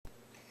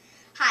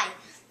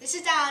This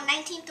is the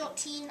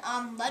 1913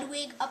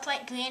 Ludwig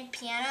upright grand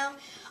piano.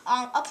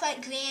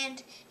 Upright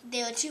grand,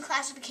 there are two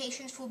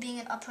classifications for being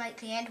an upright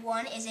grand.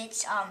 One is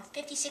it's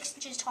 56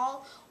 inches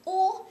tall,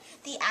 or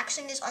the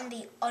action is on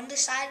the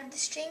underside of the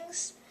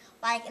strings.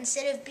 Like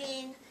instead of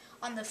being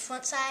on the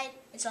front side,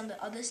 it's on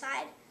the other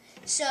side.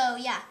 So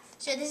yeah,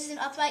 so this is an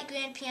upright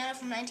grand piano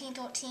from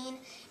 1913.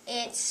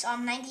 It's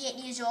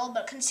 98 years old,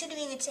 but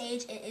considering its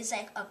age, it is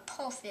like a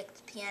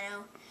perfect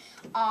piano.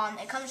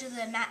 It comes with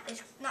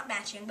it's not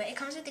matching, but it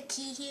comes with a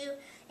key here,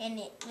 and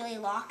it really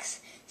locks.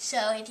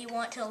 So if you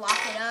want to lock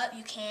it up,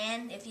 you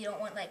can. If you don't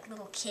want like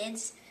little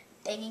kids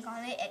banging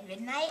on it at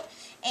midnight,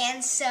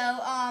 and so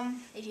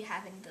if you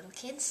have any little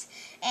kids,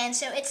 and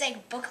so it's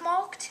like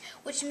bookmarked,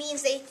 which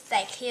means they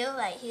like here,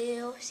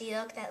 see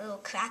look that little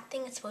crack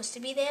thing that's supposed to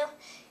be there.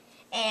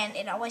 And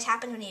it always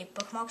happens when you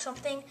bookmark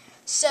something.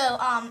 So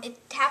it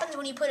happens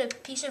when you put a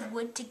piece of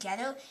wood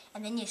together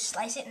and then you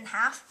slice it in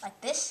half like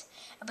this.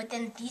 But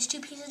then these two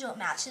pieces don't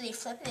match, so they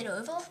flip it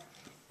over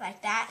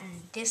like that.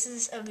 And this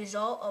is a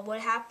result of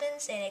what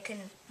happens, and it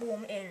can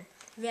form in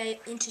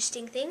very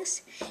interesting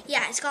things.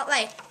 Yeah, it's got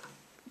like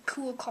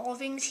cool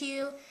carvings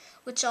here,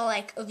 which are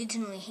like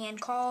originally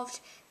hand carved.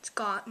 It's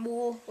got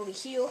more over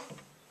here,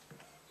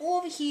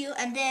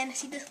 and then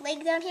see this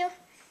leg down here?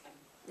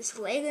 This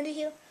leg under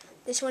here?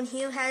 This one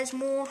here has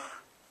more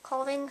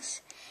carvings,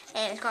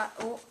 and it's got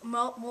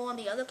more on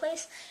the other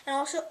place. And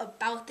also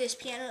about this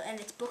piano and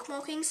its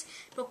bookmarkings,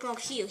 bookmark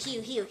here,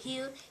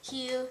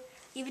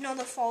 even on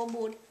the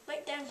soundboard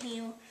right down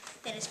here.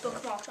 Then it's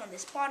bookmarked on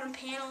this bottom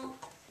panel.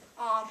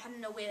 I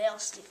don't know where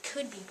else it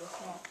could be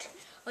bookmarked.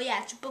 Oh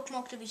yeah, it's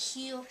bookmarked over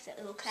here, that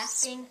little crack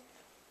thing.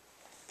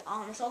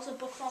 It's also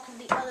bookmarked on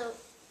the other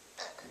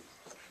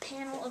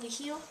panel over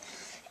here.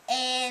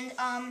 And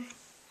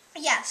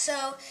yeah,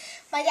 so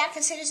my dad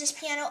considers this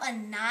piano a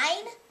 9,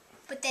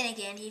 but then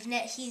again, he's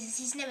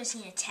never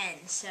seen a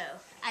 10, so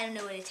I don't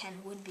know what a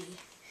 10 would be.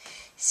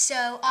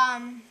 So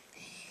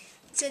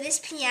so this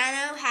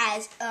piano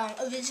has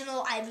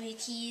original ivory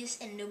keys,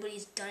 and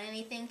nobody's done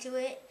anything to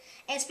it.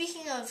 And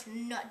speaking of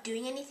not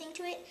doing anything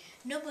to it,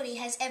 nobody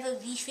has ever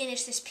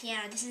refinished this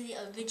piano. This is the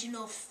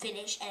original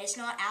finish, and it's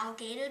not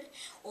alligated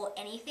or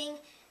anything.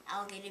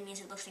 Alligator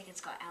means it looks like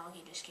it's got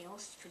alligator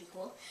scales. It's pretty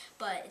cool,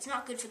 but it's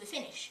not good for the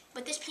finish.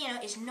 But this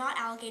piano is not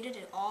alligated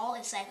at all.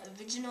 It's like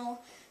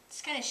original.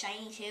 It's kind of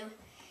shiny too,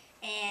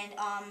 and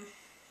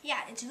yeah,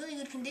 it's really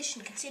good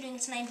condition considering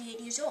it's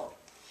 98 years old.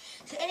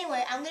 So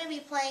anyway, I'm going to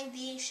be playing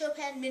the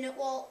Chopin Minute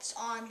Waltz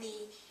on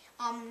the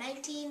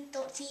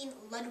 1913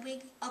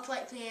 Ludwig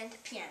upright grand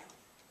piano.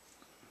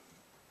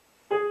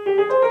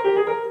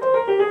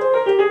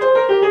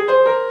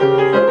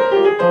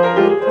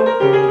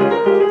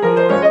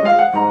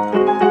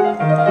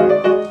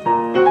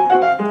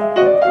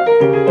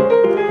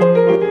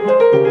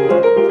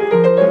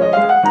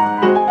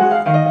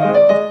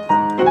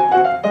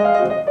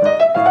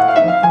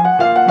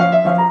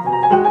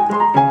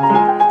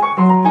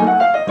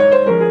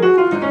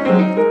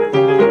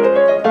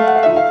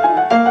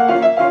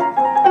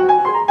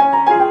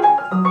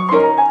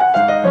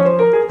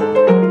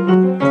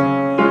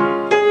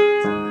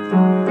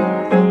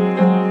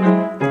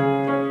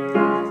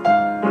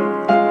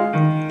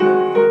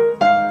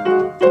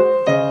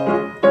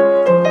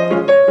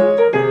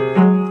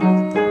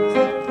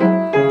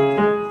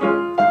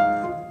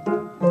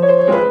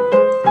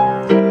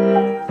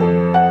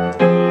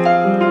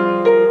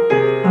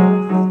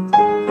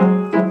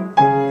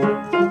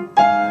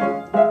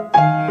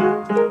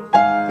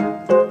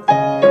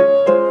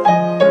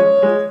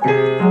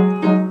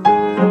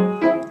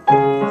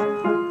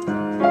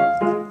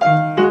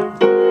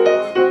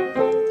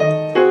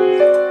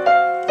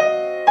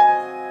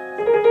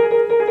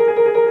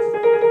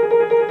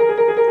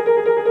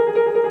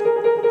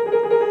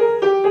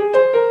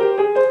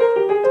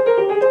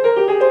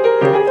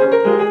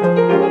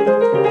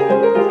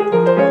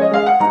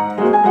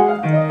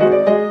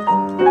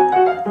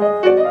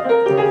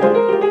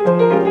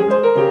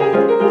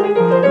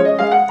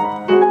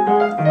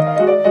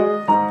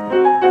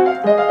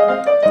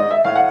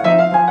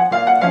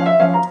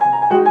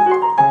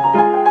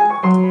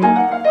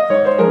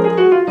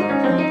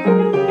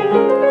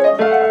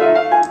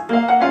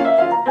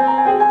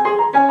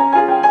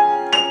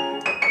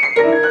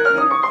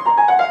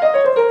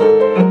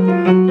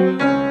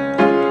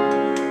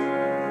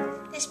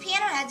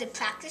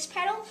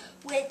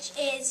 Which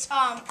is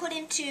put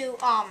into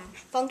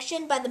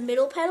function by the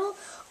middle pedal.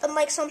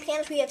 Unlike some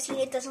pianos we have seen,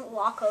 it doesn't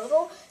lock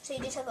over, so you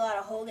just have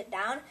to hold it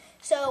down.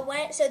 So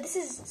this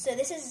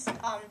is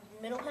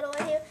middle pedal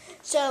right here.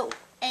 So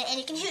and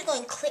you can hear it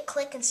going click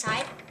click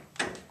inside.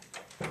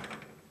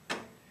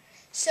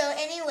 So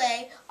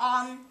anyway,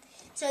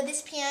 so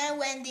this piano,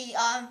 when the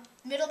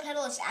middle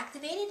pedal is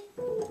activated,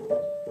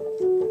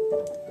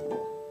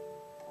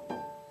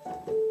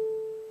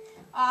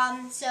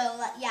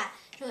 so yeah.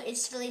 So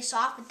it's really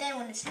soft, but then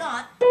when it's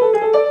not,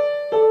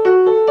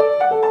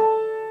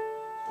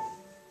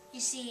 you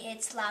see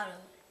it's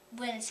louder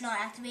when it's not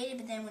activated,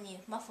 but then when you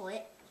muffle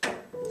it,